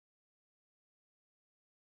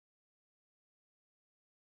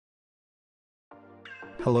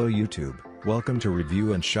Hello YouTube, welcome to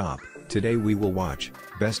Review and Shop. Today we will watch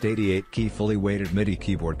Best 88-key fully weighted MIDI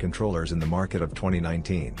keyboard controllers in the market of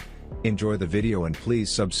 2019. Enjoy the video and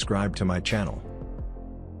please subscribe to my channel.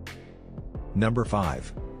 Number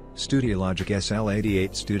 5. Studiologic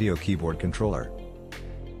SL88 Studio Keyboard Controller.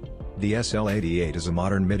 The SL88 is a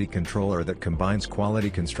modern MIDI controller that combines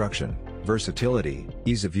quality construction, versatility,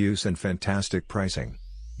 ease of use and fantastic pricing.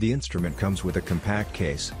 The instrument comes with a compact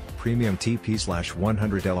case, premium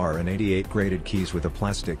TP/100LR and 88 graded keys with a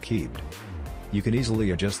plastic keyboard. You can easily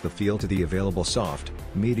adjust the feel to the available soft,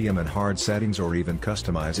 medium and hard settings or even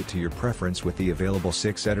customize it to your preference with the available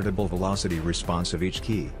 6 editable velocity response of each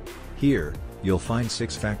key. Here, you'll find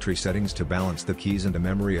 6 factory settings to balance the keys and a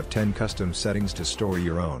memory of 10 custom settings to store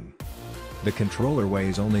your own. The controller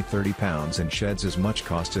weighs only 30 pounds and sheds as much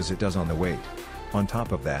cost as it does on the weight. On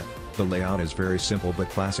top of that, the layout is very simple but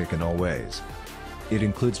classic in all ways. It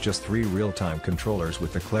includes just 3 real-time controllers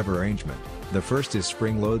with a clever arrangement. The first is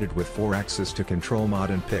spring-loaded with 4 axes to control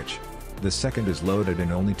mod and pitch. The second is loaded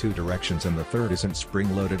in only 2 directions and the third isn't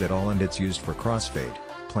spring-loaded at all and it's used for crossfade,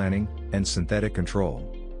 planning, and synthetic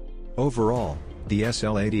control. Overall, the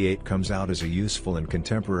SL88 comes out as a useful and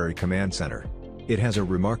contemporary command center. It has a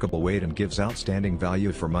remarkable weight and gives outstanding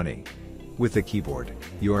value for money. With the keyboard,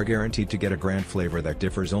 you are guaranteed to get a grand flavor that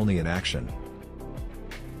differs only in action.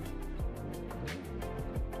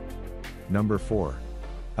 Number 4.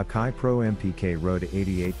 Akai Pro MPK Rode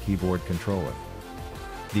 88 Keyboard Controller.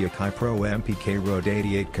 The Akai Pro MPK Rode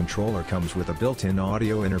 88 controller comes with a built-in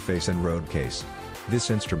audio interface and Rode case. This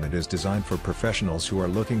instrument is designed for professionals who are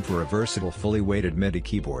looking for a versatile fully weighted MIDI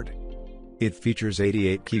keyboard. It features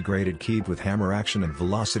 88-key graded keyboard with hammer action and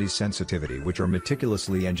velocity sensitivity which are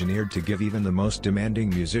meticulously engineered to give even the most demanding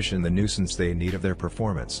musician the nuisance they need of their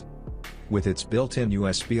performance. With its built-in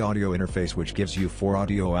USB audio interface which gives you 4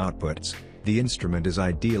 audio outputs, the instrument is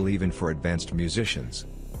ideal even for advanced musicians.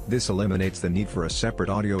 This eliminates the need for a separate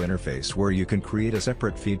audio interface where you can create a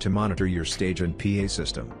separate feed to monitor your stage and PA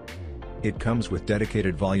system. It comes with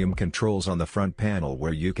dedicated volume controls on the front panel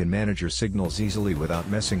where you can manage your signals easily without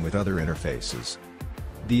messing with other interfaces.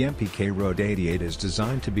 The MPK Rode 88 is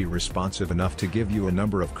designed to be responsive enough to give you a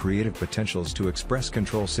number of creative potentials to express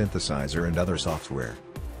control synthesizer and other software.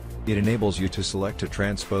 It enables you to select a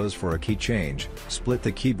transpose for a key change, split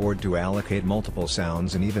the keyboard to allocate multiple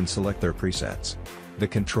sounds and even select their presets. The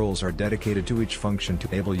controls are dedicated to each function to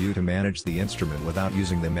enable you to manage the instrument without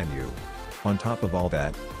using the menu. On top of all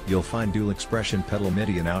that, you'll find dual expression pedal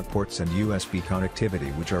MIDI and outputs and USB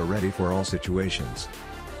connectivity which are ready for all situations.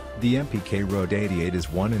 The MPK Rode 88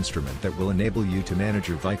 is one instrument that will enable you to manage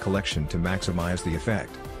your VI collection to maximize the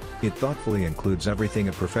effect. It thoughtfully includes everything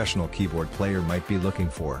a professional keyboard player might be looking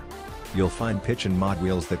for. You'll find pitch and mod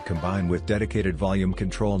wheels that combine with dedicated volume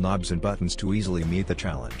control knobs and buttons to easily meet the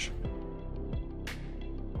challenge.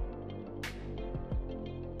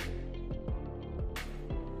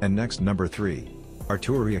 And next, number 3.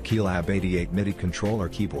 Arturia Keylab 88 MIDI Controller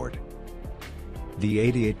Keyboard. The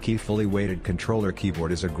 88-key fully weighted controller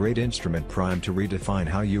keyboard is a great instrument primed to redefine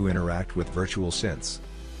how you interact with virtual synths.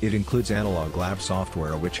 It includes Analog Lab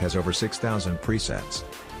software which has over 6,000 presets.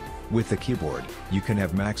 With the keyboard, you can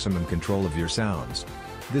have maximum control of your sounds.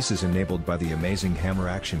 This is enabled by the amazing hammer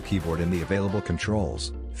action keyboard and the available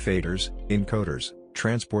controls, faders, encoders,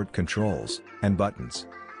 transport controls, and buttons.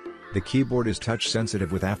 The keyboard is touch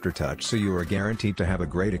sensitive with aftertouch so you are guaranteed to have a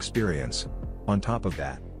great experience. On top of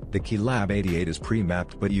that, the Keylab 88 is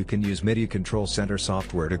pre-mapped but you can use MIDI Control Center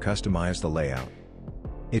software to customize the layout.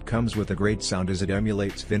 It comes with a great sound as it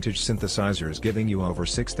emulates vintage synthesizers giving you over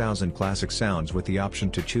 6,000 classic sounds with the option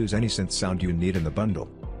to choose any synth sound you need in the bundle.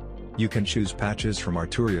 You can choose patches from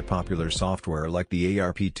Arturia popular software like the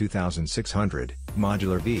ARP 2600,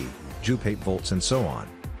 Modular V, Jupe 8 volts and so on.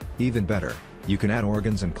 Even better, you can add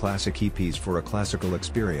organs and classic EPs for a classical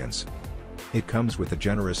experience. It comes with a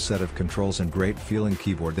generous set of controls and great feeling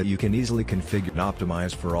keyboard that you can easily configure and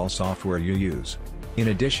optimize for all software you use. In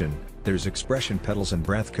addition, there's expression pedals and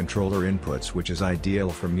breath controller inputs which is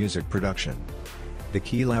ideal for music production. The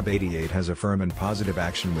Keylab 88 has a firm and positive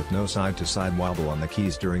action with no side-to-side wobble on the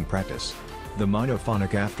keys during practice. The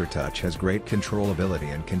monophonic aftertouch has great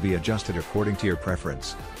controllability and can be adjusted according to your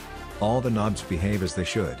preference. All the knobs behave as they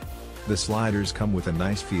should. The sliders come with a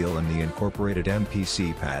nice feel and the incorporated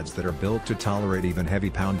MPC pads that are built to tolerate even heavy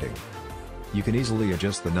pounding. You can easily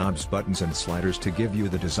adjust the knobs, buttons and sliders to give you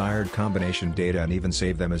the desired combination data and even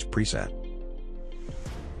save them as preset.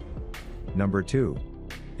 Number 2.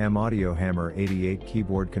 M-Audio Hammer 88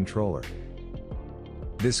 Keyboard Controller.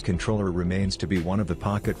 This controller remains to be one of the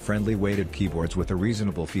pocket-friendly weighted keyboards with a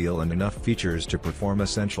reasonable feel and enough features to perform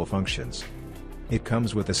essential functions. It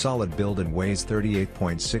comes with a solid build and weighs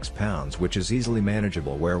 38.6 pounds, which is easily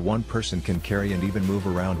manageable where one person can carry and even move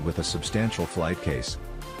around with a substantial flight case.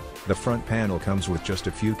 The front panel comes with just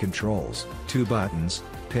a few controls, 2 buttons,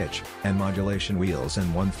 pitch and modulation wheels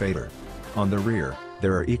and 1 fader. On the rear,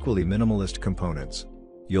 there are equally minimalist components.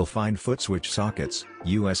 You'll find foot switch sockets,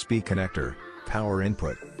 USB connector, power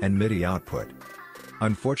input, and MIDI output.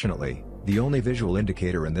 Unfortunately, the only visual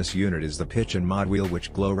indicator in this unit is the pitch and mod wheel,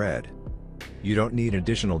 which glow red. You don't need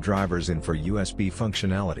additional drivers in for USB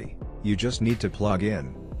functionality, you just need to plug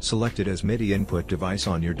in, select it as MIDI input device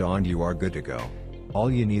on your DAW and you are good to go. All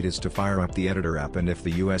you need is to fire up the editor app, and if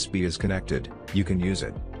the USB is connected, you can use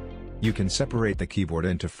it. You can separate the keyboard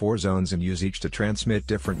into 4 zones and use each to transmit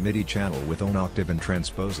different MIDI channel with own octave and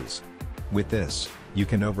transposes. With this, you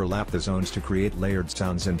can overlap the zones to create layered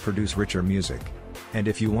sounds and produce richer music. And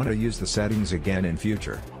if you want to use the settings again in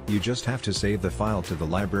future, you just have to save the file to the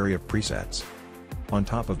library of presets. On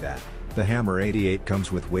top of that, the Hammer 88 comes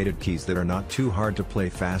with weighted keys that are not too hard to play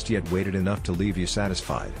fast yet weighted enough to leave you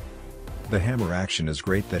satisfied. The hammer action is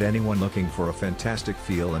great that anyone looking for a fantastic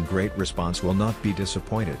feel and great response will not be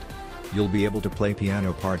disappointed. You'll be able to play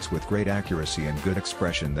piano parts with great accuracy and good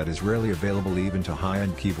expression that is rarely available even to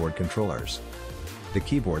high-end keyboard controllers. The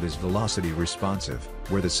keyboard is velocity responsive,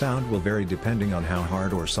 where the sound will vary depending on how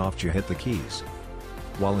hard or soft you hit the keys.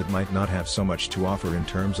 While it might not have so much to offer in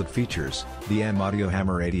terms of features, the M-Audio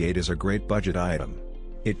Hammer 88 is a great budget item.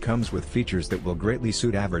 It comes with features that will greatly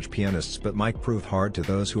suit average pianists but might prove hard to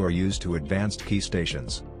those who are used to advanced key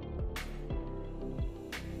stations.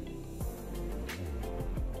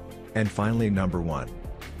 And finally, number 1.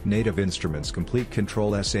 Native Instruments Complete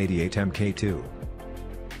Control S88 MK2.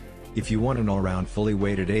 If you want an all-round fully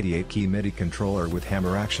weighted 88-key MIDI controller with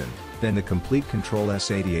hammer action, then the Complete Control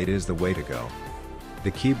S88 is the way to go.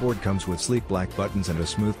 The keyboard comes with sleek black buttons and a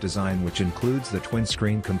smooth design, which includes the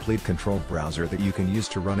twin-screen Complete Control browser that you can use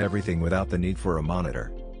to run everything without the need for a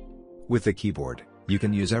monitor. With the keyboard, you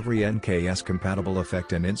can use every NKS-compatible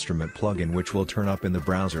effect and instrument plugin which will turn up in the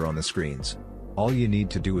browser on the screens. All you need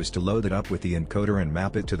to do is to load it up with the encoder and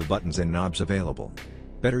map it to the buttons and knobs available.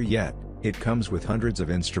 Better yet, it comes with hundreds of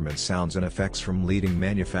instrument sounds and effects from leading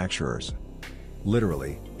manufacturers.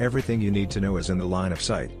 Literally, everything you need to know is in the line of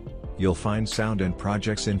sight. You'll find sound and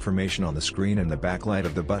projects information on the screen and the backlight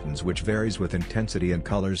of the buttons, which varies with intensity and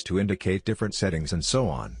colors to indicate different settings and so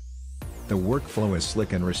on. The workflow is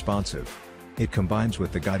slick and responsive. It combines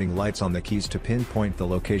with the guiding lights on the keys to pinpoint the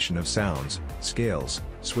location of sounds, scales,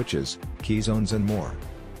 switches, key zones and more.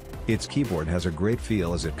 Its keyboard has a great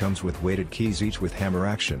feel as it comes with weighted keys, each with hammer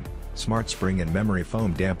action, smart spring and memory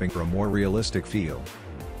foam damping for a more realistic feel.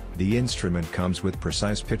 The instrument comes with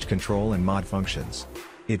precise pitch control and mod functions.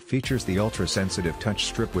 It features the ultra-sensitive touch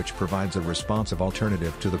strip, which provides a responsive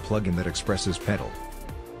alternative to the plugin that expresses pedal.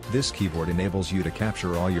 This keyboard enables you to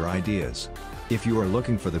capture all your ideas. If you are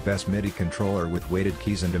looking for the best MIDI controller with weighted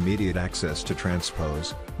keys and immediate access to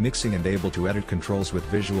transpose, mixing and able to edit controls with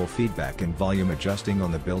visual feedback and volume adjusting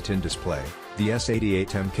on the built-in display, the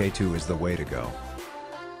S88 MK2 is the way to go.